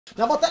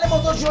Na Batalha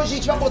Mortal de hoje a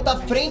gente vai botar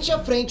frente a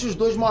frente os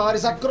dois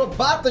maiores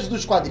acrobatas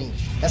dos quadrinhos.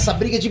 Essa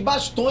briga de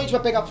bastões vai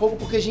pegar fogo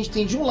porque a gente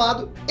tem de um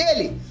lado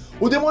ele,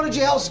 o demônio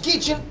de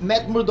𝐏𝐿𝐴𝐧𝐭𝐞𝐫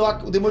𝐉𝐨𝒃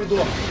Murdock, o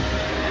Demolidor.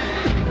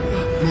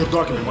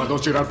 Murdock me mandou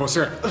tirar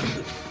você.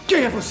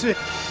 Quem é você?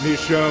 Me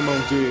chamam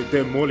de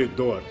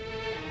Demolidor.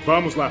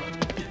 Vamos lá.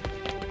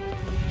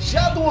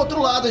 Já do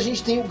outro lado a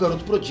gente tem o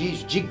garoto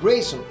prodígio,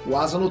 𝗏𝐿𝐴𝐧𝐭𝐞𝐫, o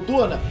Asa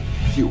Noturna.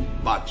 Se o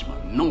Batman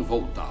não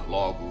voltar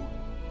logo...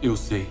 Eu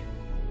sei.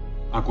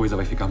 A coisa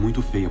vai ficar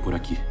muito feia por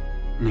aqui.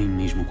 Nem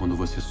mesmo quando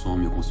você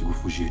some eu consigo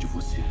fugir de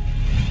você.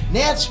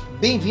 Nerds,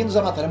 bem-vindos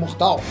à Batalha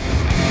Mortal.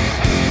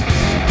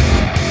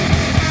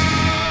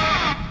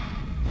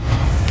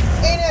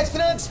 Ei, Nerds,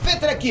 Trunks,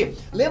 Peter aqui.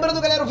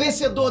 Lembrando, galera, o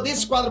vencedor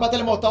desse quadro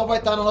Batalha Mortal vai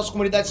estar na nossa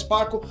comunidade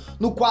Sparkle,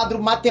 no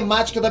quadro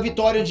Matemática da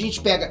Vitória, onde a gente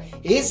pega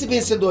esse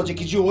vencedor de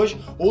aqui de hoje,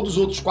 ou dos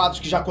outros quadros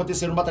que já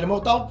aconteceram no Batalha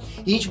Mortal,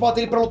 e a gente bota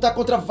ele pra lutar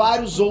contra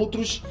vários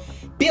outros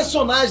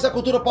personagens da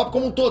cultura pop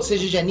como um todo,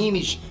 seja de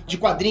animes, de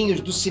quadrinhos,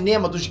 do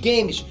cinema, dos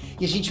games,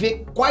 e a gente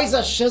vê quais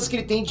as chances que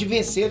ele tem de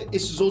vencer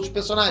esses outros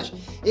personagens.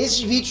 Esses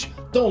vídeos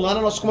estão lá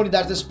na nossa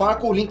comunidade da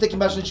Sparkle, o link tá aqui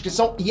embaixo na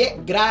descrição e é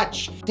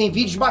grátis. Tem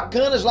vídeos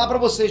bacanas lá pra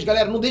vocês,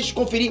 galera, não deixe de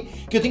conferir,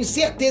 que eu tenho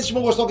certeza que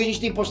vão gostar do que a gente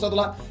tem postado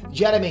lá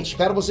diariamente.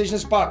 Espero vocês na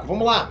Sparkle,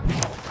 vamos lá!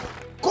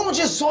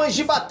 Condições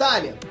de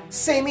batalha.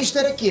 Sem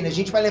mistério aqui, né? A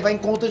gente vai levar em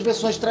conta as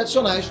versões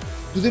tradicionais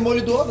do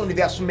Demolidor, no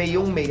universo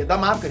 616 da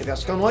Marvel,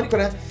 universo canônico,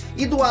 né?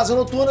 E do Asa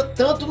Noturna,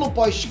 tanto no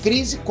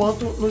pós-crise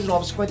quanto nos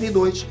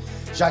 952,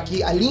 já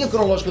que a linha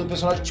cronológica do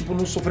personagem, tipo,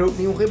 não sofreu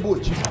nenhum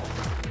reboot.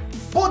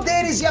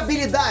 Poderes e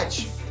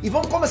habilidades. E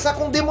vamos começar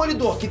com o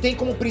Demolidor, que tem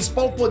como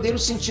principal poder o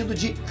sentido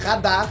de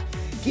radar,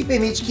 que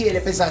permite que ele,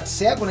 apesar de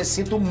cego, né,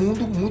 sinta o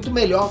mundo muito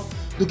melhor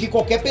do que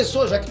qualquer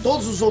pessoa, já que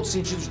todos os outros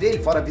sentidos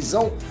dele, fora a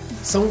visão,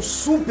 são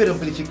super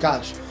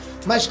amplificados.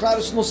 Mas claro,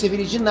 isso não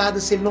serviria de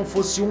nada se ele não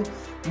fosse um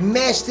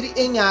mestre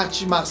em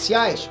artes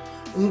marciais,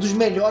 um dos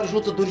melhores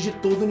lutadores de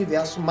todo o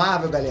universo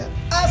Marvel, galera.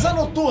 Asa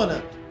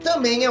Noturna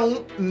também é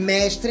um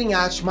mestre em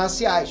artes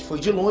marciais, foi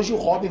de longe o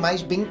Robin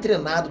mais bem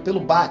treinado pelo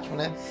Batman,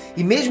 né?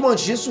 E mesmo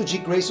antes disso, o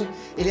𝐿𝐴𝐴𝐧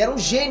ele era um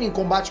gênio em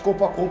combate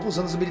corpo a corpo,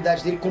 usando as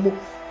habilidades dele como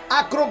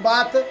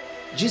acrobata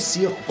de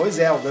circo. Pois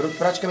é, o garoto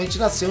praticamente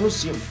nasceu no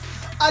circo.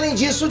 Além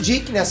disso, o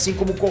𝐏𝐿𝐴𝐴𝐧, né, assim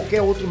como qualquer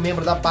outro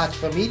membro da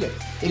Bat-família,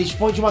 ele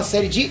dispõe de uma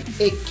série de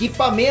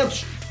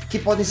equipamentos que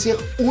podem ser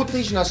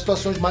úteis nas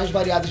situações mais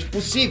variadas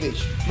possíveis.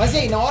 Mas e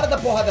aí, na hora da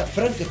porrada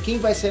franca, quem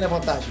vai sair na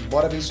vantagem?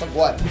 Bora ver isso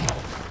agora.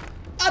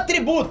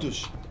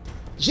 Atributos.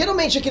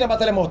 Geralmente aqui na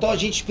Batalha Mortal a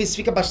gente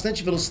especifica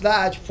bastante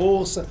velocidade,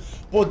 força,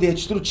 poder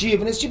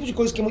destrutivo, nesse tipo de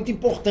coisa que é muito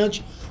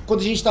importante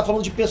quando a gente está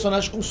falando de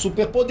personagens com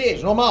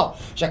superpoderes, normal,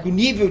 já que o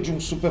nível de um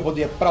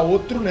superpoder para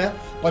outro, né,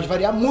 pode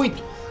variar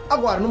muito.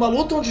 Agora, numa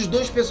luta onde os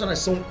dois personagens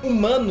são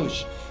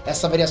humanos,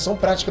 essa variação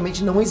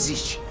praticamente não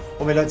existe.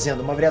 Ou melhor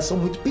dizendo, uma variação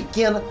muito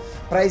pequena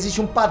para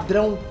existir um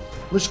padrão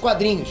nos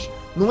quadrinhos.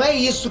 Não é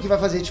isso que vai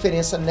fazer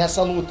diferença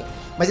nessa luta.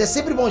 Mas é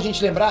sempre bom a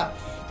gente lembrar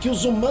que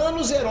os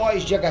humanos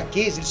heróis de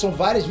HQs, eles são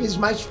várias vezes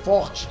mais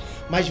fortes,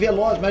 mais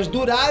velozes, mais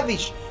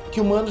duráveis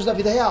que humanos da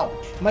vida real.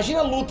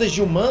 Imagina lutas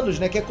de humanos,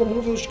 né, que é comum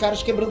ver os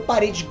caras quebrando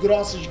paredes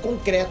grossas de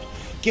concreto,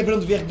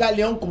 quebrando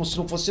vergalhão como se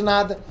não fosse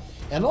nada.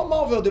 É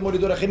normal ver o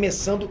Demolidor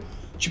arremessando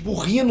tipo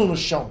Rhino no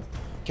chão,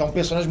 que é um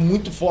personagem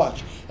muito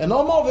forte. É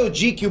normal ver o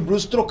Dick e o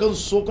Bruce trocando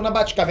soco na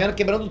Batcaverna,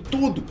 quebrando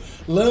tudo.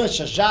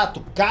 Lancha,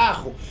 jato,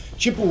 carro.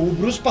 Tipo, o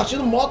Bruce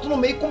partindo moto no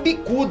meio com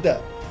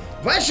bicuda.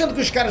 Vai achando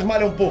que os caras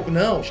malham um pouco.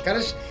 Não, os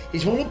caras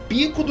eles vão no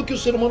pico do que o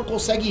ser humano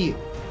consegue ir.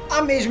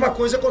 A mesma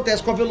coisa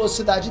acontece com a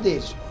velocidade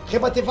deles.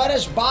 Rebater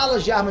várias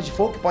balas de armas de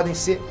fogo, que podem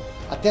ser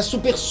até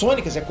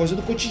supersônicas, é coisa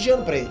do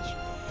cotidiano para eles.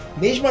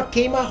 Mesmo a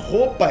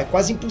queima-roupa, é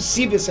quase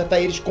impossível acertar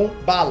eles com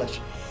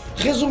balas.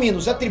 Resumindo,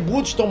 os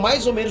atributos estão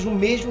mais ou menos no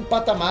mesmo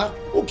patamar,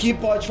 o que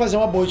pode fazer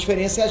uma boa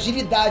diferença é a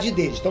agilidade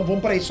deles. Então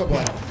vamos para isso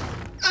agora.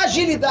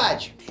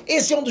 Agilidade!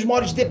 Esse é um dos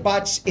maiores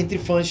debates entre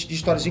fãs de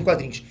histórias em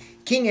quadrinhos.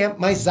 Quem é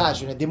mais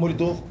ágil, né?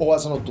 Demolidor ou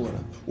Asa Noturna?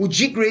 O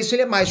𝐿𝐴𝐴𝐧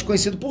ele é mais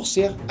conhecido por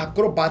ser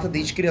acrobata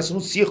desde criança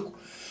no circo.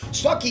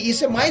 Só que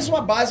isso é mais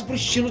uma base pro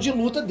estilo de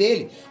luta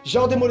dele.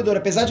 Já o Demolidor,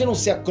 apesar de não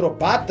ser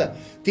acrobata,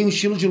 tem um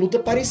estilo de luta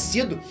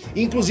parecido.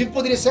 E, inclusive,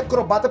 poderia ser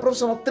acrobata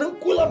profissional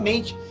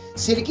tranquilamente,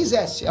 se ele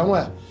quisesse, não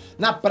é?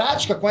 Na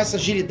prática, com essa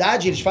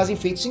agilidade, eles fazem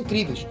feitos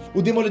incríveis.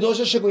 O Demolidor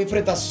já chegou a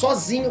enfrentar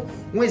sozinho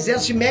um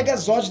exército de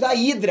Megazords da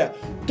𝐻𝐷RA.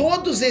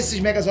 Todos esses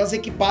Megazords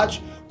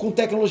equipados com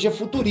tecnologia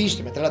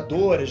futurista,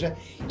 metralhadoras, né?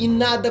 E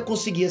nada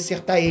conseguia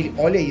acertar ele,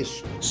 olha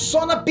isso.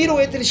 Só na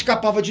pirueta ele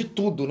escapava de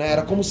tudo, né?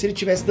 Era como se ele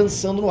estivesse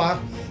dançando no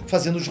ar,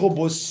 fazendo os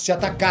robôs se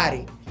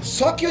atacarem.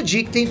 Só que o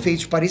𝐿𝐴𝐴𝐧 tem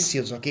feitos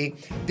parecidos, ok?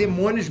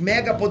 Demônios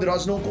mega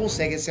poderosos não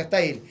conseguem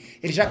acertar ele.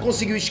 Ele já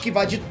conseguiu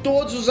esquivar de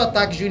todos os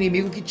ataques de um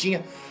inimigo que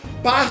tinha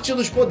parte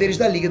dos poderes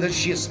da Liga da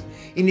Justiça.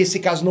 E nesse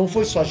caso não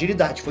foi só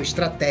agilidade, foi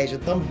estratégia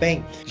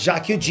também, já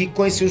que o 𝐿𝐴𝐴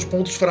conhecia os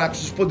pontos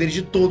fracos dos poderes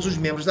de todos os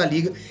membros da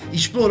Liga e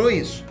explorou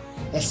isso.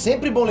 É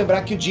sempre bom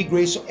lembrar que o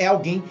𝐿𝐴𝐴𝐧 é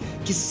alguém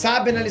que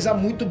sabe analisar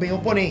muito bem o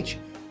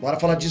oponente. Bora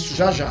falar disso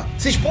já já.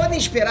 Vocês podem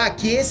esperar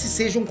que esse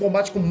seja um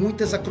combate com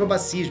muitas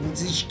acrobacias,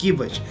 muitas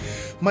esquivas.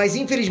 Mas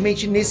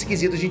infelizmente nesse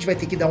quesito a gente vai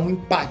ter que dar um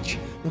empate.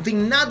 Não tem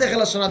nada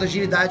relacionado à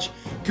agilidade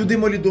que o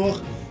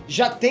Demolidor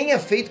já tenha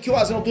feito que o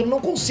Asa Noturna não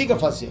consiga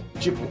fazer.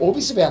 Tipo, ou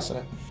vice-versa,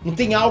 né? Não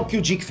tem algo que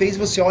o 𝐏𝐿𝐴 fez e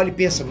você olha e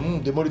pensa, o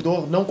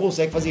Demolidor não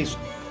consegue fazer isso.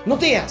 Não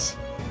tem essa.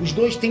 Os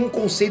dois têm um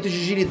conceito de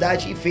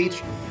agilidade e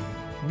feitos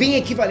bem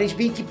equivalentes,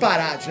 bem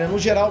equiparados, né? No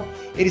geral,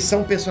 eles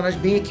são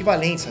personagens bem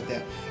equivalentes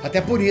até.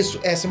 Até por isso,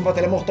 essa é uma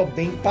batalha mortal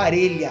bem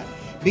parelha,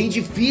 bem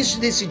difícil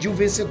de decidir o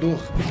vencedor.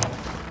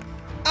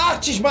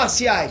 Artes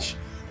marciais.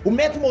 O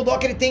Mestre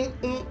Murdock, ele tem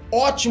um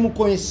ótimo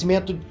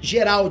conhecimento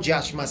geral de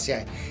artes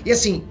marciais. E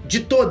assim, de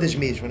todas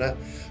mesmo, né?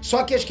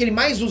 Só que as que ele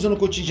mais usa no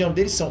cotidiano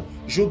dele são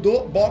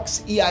judô,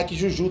 boxe e aikido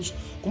jiu-jitsu,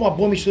 com uma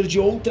boa mistura de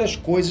outras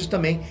coisas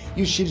também,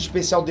 e o estilo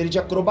especial dele de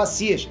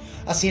acrobacias.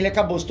 Assim ele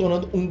acabou se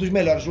tornando um dos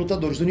melhores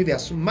lutadores do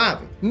universo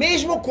Marvel.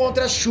 Mesmo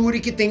contra a 𝐏𝐿𝐴,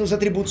 que tem os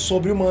atributos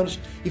sobre-humanos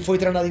e foi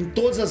treinado em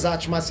todas as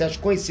artes marciais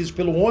conhecidas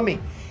pelo homem,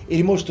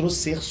 ele mostrou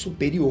ser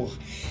superior.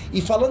 E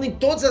falando em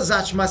todas as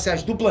artes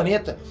marciais do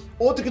planeta,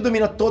 outro que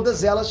domina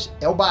todas elas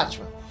é o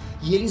Batman.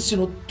 E ele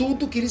ensinou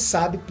tudo o que ele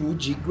sabe pro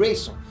Dick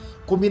Grayson,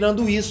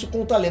 combinando isso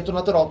com o talento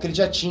natural que ele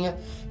já tinha,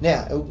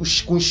 né,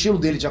 com o estilo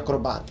dele de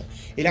acrobata.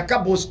 Ele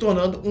acabou se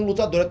tornando um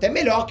lutador até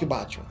melhor que o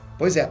Batman.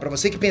 Pois é, pra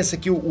você que pensa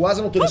que o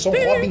Asa Noturna é só um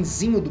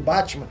Robinzinho do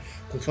Batman,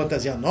 com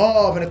fantasia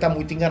nova, né, tá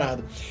muito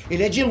enganado.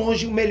 Ele é de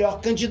longe o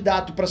melhor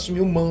candidato pra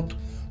assumir o manto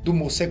do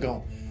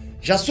morcegão.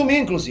 Já assumiu,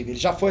 inclusive, ele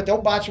já foi até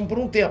o Batman por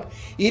um tempo.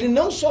 E ele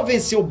não só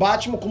venceu o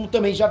Batman, como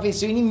também já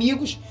venceu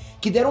inimigos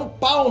que deram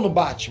pau no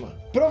Batman.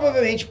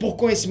 Provavelmente, por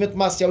conhecimento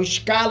marcial e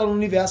escala no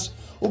universo,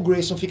 o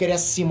Grayson ficaria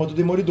acima do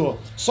Demolidor.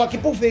 Só que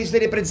por vezes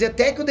daria pra dizer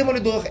até que o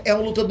Demolidor é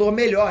um lutador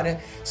melhor, né?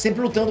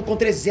 Sempre lutando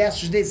contra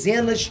exércitos,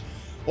 dezenas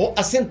ou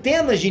a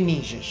centenas de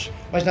ninjas.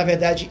 Mas na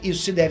verdade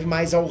isso se deve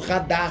mais ao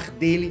radar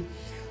dele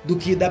do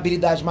que da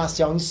habilidade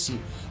marcial em si.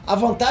 A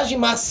vantagem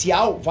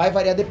marcial vai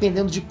variar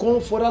dependendo de como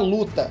for a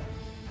luta.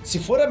 Se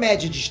for a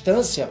média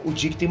distância, o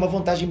𝐏𝐿𝐴 tem uma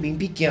vantagem bem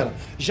pequena.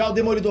 Já o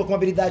Demolidor, com uma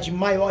habilidade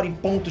maior em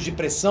pontos de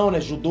pressão, né,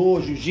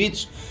 judô,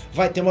 jiu-jitsu,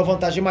 vai ter uma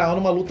vantagem maior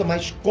numa luta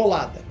mais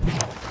colada.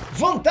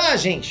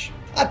 Vantagens!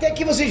 Até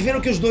aqui vocês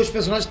viram que os dois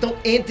personagens estão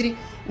entre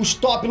os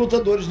top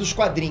lutadores dos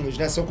quadrinhos,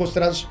 né? São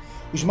considerados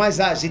os mais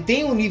ágeis e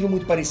têm um nível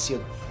muito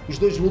parecido. Os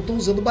dois lutam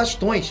usando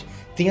bastões,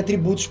 têm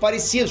atributos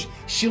parecidos,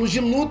 estilos de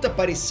luta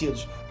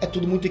parecidos. É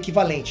tudo muito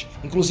equivalente.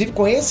 Inclusive,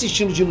 com esse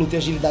estilo de luta e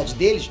agilidade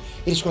deles,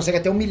 eles conseguem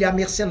até humilhar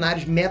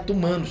mercenários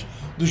meta-humanos,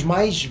 dos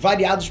mais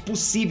variados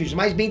possíveis,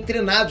 mais bem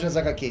treinados nas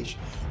HQs.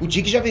 O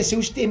𝐏𝐿𝐴 já venceu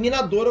o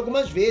Exterminador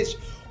algumas vezes.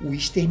 O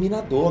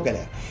Exterminador,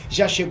 galera,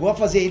 já chegou a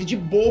fazer ele de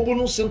bobo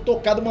não sendo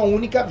tocado uma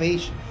única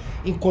vez.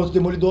 Enquanto o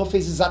Demolidor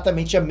fez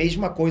exatamente a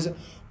mesma coisa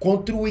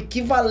contra o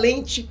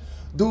equivalente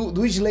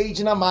do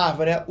Slade na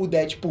Marvel, né? O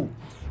Deadpool.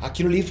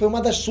 Aquilo ali foi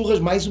uma das surras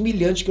mais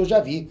humilhantes que eu já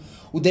vi.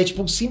 O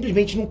Deadpool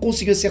simplesmente não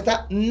conseguiu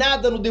acertar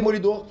nada no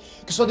Demolidor,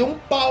 que só deu um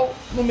pau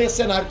no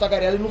mercenário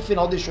tagarela e no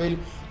final deixou ele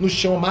no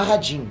chão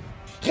amarradinho.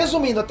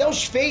 Resumindo, até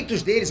os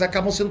feitos deles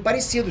acabam sendo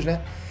parecidos,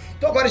 né?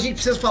 Então agora a gente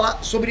precisa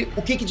falar sobre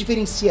o que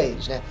diferencia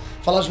eles, né?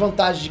 Falar as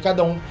vantagens de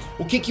cada um,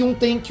 o que um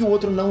tem que o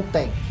outro não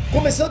tem.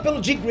 Começando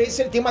pelo Dick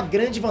Grayson, ele tem uma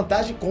grande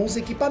vantagem com os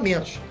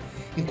equipamentos.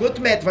 Enquanto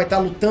o Matt vai estar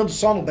lutando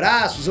só no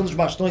braço, usando os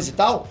bastões e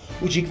tal,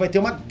 o Dick vai ter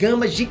uma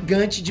gama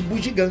gigante de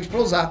bugigangs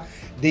para usar,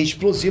 desde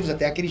explosivos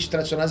até aqueles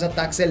tradicionais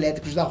ataques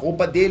elétricos da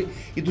roupa dele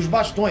e dos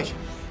bastões.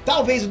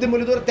 Talvez o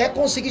Demolidor até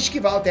consiga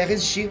esquivar, até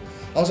resistir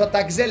aos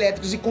ataques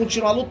elétricos e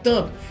continuar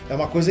lutando. É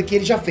uma coisa que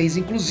ele já fez,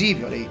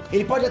 inclusive, olha aí.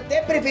 Ele pode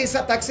até prever esses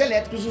ataques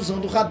elétricos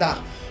usando o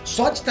radar.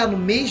 Só de estar no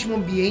mesmo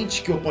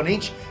ambiente que o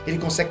oponente, ele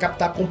consegue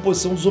captar a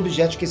composição dos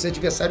objetos que esse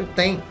adversário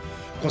tem.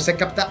 Consegue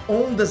captar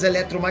ondas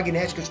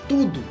eletromagnéticas,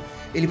 tudo.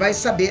 Ele vai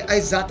saber a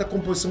exata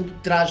composição do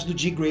traje do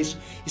Dick Grayson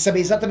e saber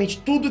exatamente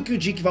tudo que o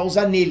Dick vai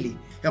usar nele.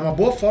 É uma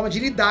boa forma de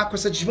lidar com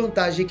essa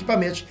desvantagem de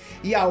equipamentos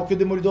e é algo que o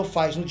Demolidor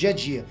faz no dia a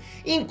dia.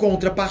 Em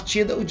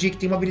contrapartida, o Dick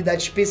tem uma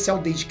habilidade especial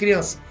desde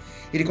criança.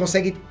 Ele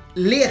consegue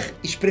ler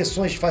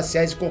expressões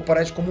faciais e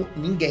corporais como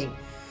ninguém.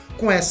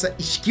 Com essa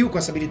skill, com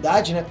essa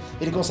habilidade, né,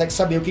 ele consegue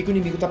saber o que o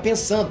inimigo está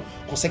pensando,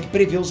 consegue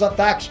prever os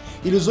ataques.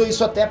 Ele usou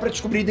isso até para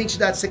descobrir a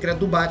identidade secreta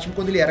do Batman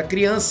quando ele era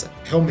criança.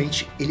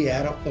 Realmente, ele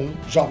era um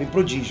jovem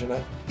prodígio,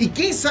 né? E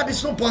quem sabe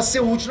isso não possa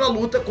ser útil na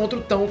luta contra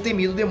o tão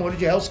temido demônio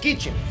de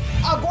𝐿𝐴𝐴𝐵𝐿𝐴𝐴𝐴.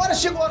 Agora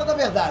chegou a hora da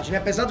verdade, né?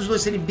 Apesar dos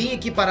dois serem bem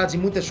equiparados em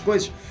muitas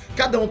coisas,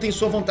 cada um tem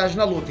sua vantagem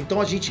na luta.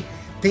 Então a gente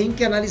tem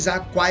que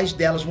analisar quais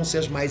delas vão ser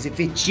as mais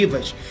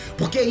efetivas,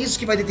 porque é isso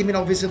que vai determinar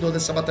o vencedor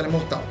dessa batalha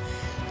mortal,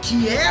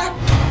 que é...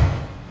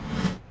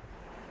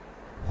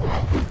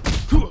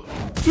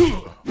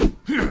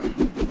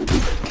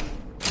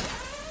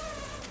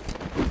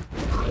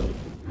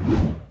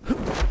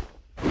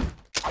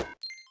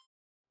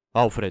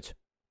 Alfred,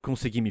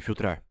 consegui me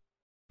filtrar.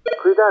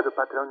 Cuidado,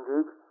 patrão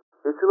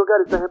𝐏𝐿𝐴𝐴𝐵. Esse lugar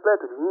está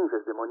repleto de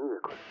ninjas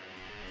demoníacos.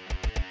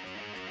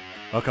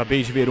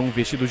 Acabei de ver um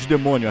vestido de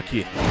demônio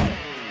aqui.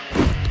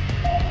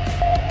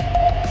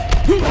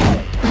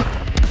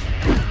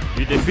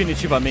 E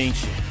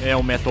definitivamente é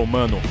um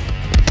meta-humano.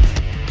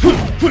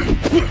 Se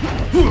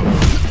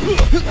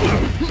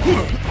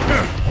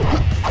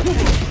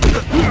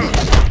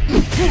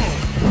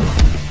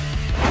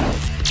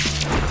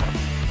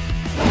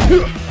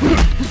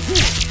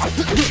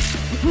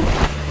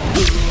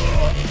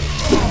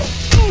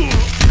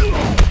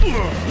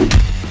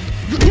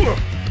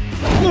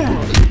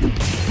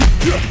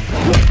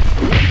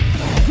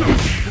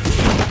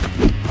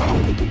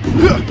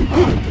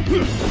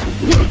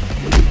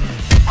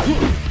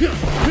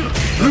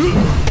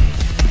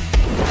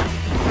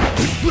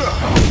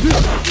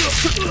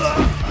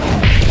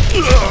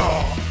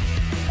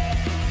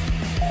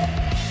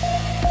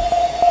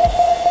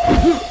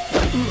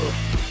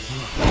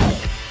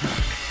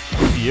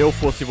eu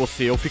fosse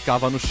você, eu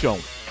ficava no chão.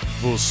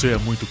 Você é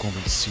muito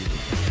convencido.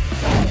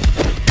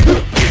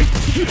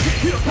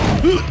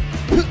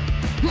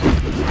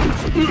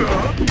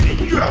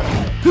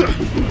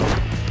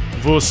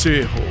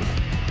 Você errou.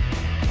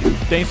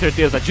 Tem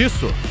certeza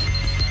disso?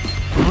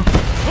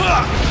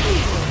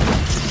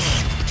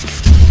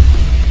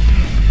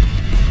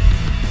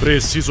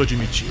 Preciso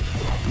admitir,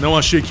 não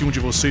achei que um de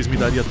vocês me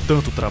daria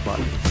tanto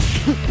trabalho.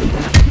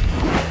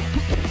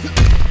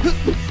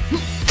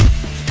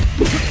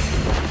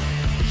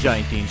 Já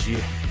entendi.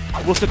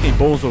 Você tem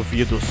bons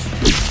ouvidos.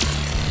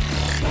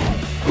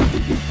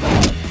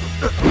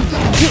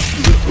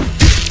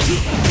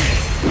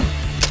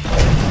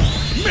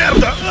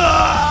 Merda!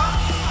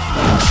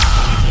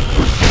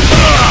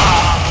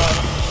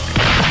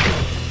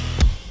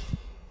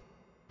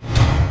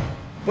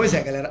 Pois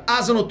é, galera,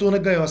 Asa Noturna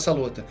ganhou essa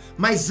luta.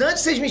 Mas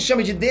antes vocês me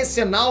chamem de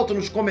decenalto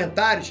nos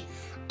comentários,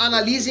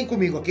 analisem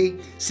comigo, ok?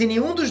 Se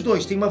nenhum dos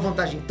dois tem uma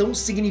vantagem tão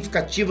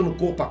significativa no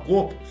corpo a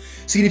corpo,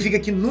 significa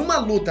que numa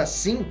luta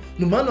assim,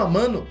 no mano a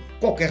mano,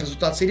 qualquer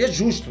resultado seria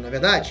justo, não é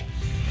verdade?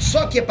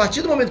 Só que a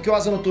partir do momento que o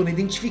Asa Noturna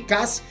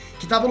identificasse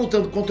que estava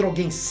lutando contra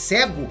alguém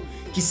cego,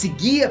 que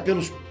seguia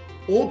pelos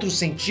outros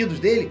sentidos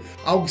dele,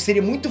 algo que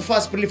seria muito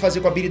fácil para ele fazer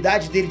com a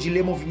habilidade dele de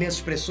ler movimentos e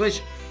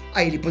expressões,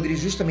 aí ele poderia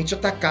justamente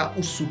atacar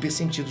os super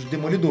sentidos do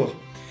Demolidor.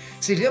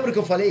 Vocês lembram que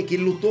eu falei que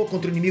ele lutou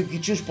contra o inimigo que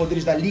tinha os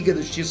poderes da Liga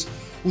da Justiça,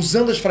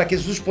 usando as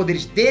fraquezas dos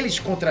poderes deles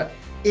contra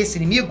esse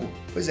inimigo?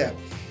 Pois é.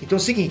 Então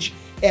é o seguinte,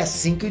 é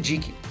assim que o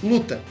𝐏𝐿𝐴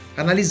luta,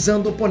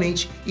 analisando o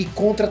oponente e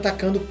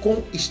contra-atacando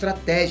com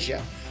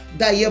estratégia.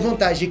 Daí a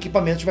vantagem de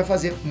equipamentos vai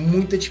fazer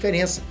muita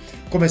diferença,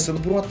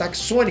 começando por um ataque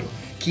sônico,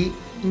 que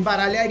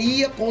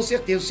embaralharia com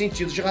certeza os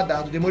sentidos de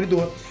radar do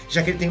Demolidor,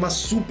 já que ele tem uma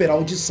super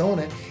audição,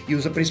 né? E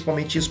usa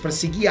principalmente isso para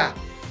se guiar.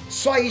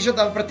 Só aí já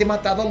dava para ter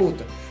matado a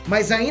luta.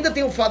 Mas ainda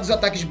tem o fato dos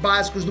ataques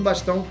básicos do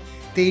bastão,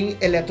 tem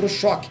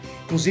eletrochoque.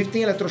 Inclusive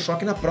tem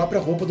eletrochoque na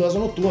própria roupa do Asa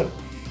Noturna.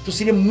 Então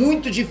seria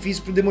muito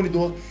difícil para o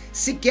Demolidor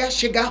sequer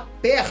chegar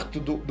perto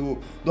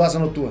do Asa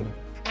Noturna.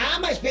 Ah,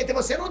 mas Peter,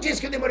 você não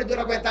disse que o Demolidor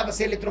aguentava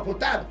ser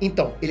eletrocutado?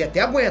 Então, ele até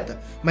aguenta,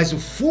 mas o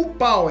full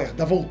power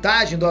da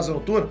voltagem do Asa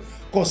Noturna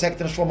consegue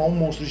transformar um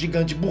monstro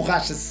gigante de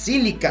borracha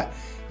sílica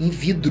em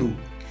vidro.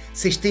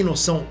 Vocês têm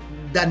noção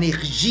da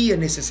energia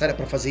necessária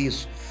para fazer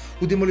isso?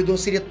 O Demolidor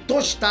seria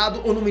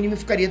tostado ou no mínimo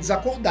ficaria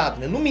desacordado,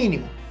 né? No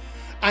mínimo.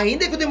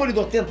 Ainda que o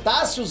Demolidor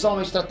tentasse usar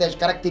uma estratégia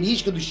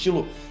característica do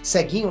estilo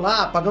ceguinho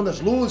lá, apagando as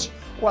luzes,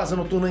 o Asa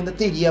Noturna ainda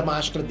teria a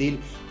máscara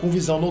dele com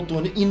visão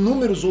noturna e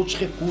inúmeros outros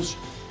recursos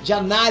de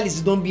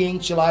análise do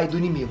ambiente lá e do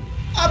inimigo.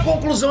 A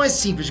conclusão é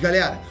simples,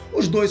 galera.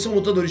 Os dois são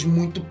lutadores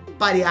muito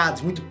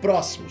pareados, muito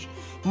próximos,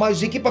 mas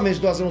os equipamentos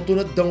do Asa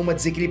Noturna dão uma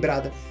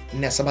desequilibrada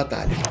nessa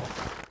batalha.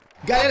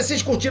 Galera,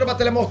 vocês curtiram a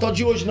Batalha Mortal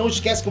de hoje? Não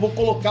esquece que eu vou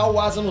colocar o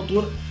Asa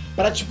Noturna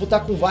para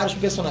disputar com vários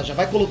personagens. Já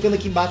vai colocando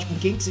aqui embaixo com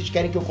quem que vocês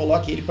querem que eu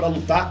coloque ele para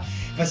lutar.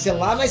 Vai ser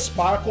lá na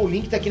Sparkle, o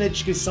link tá aqui na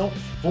descrição.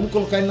 Vamos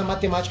colocar ele na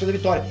matemática da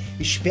vitória.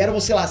 Espero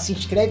você lá, se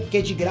inscreve porque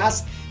é de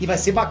graça e vai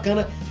ser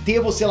bacana ter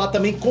você lá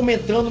também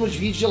comentando nos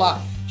vídeos de lá.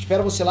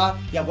 Espero você lá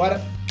e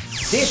agora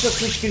deixa a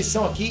sua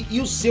inscrição aqui e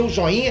o seu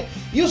joinha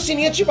e o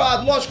sininho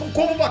ativado, lógico, um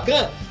combo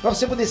bacana para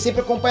você poder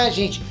sempre acompanhar a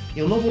gente.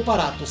 Eu não vou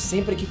parar, tô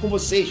sempre aqui com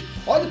vocês.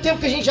 Olha o tempo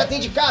que a gente já tem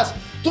de casa,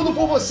 tudo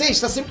por vocês,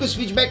 tá sempre com esse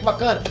feedback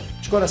bacana.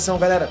 De coração,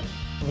 galera,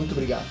 muito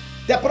obrigado.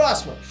 Até a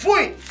próxima,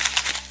 fui!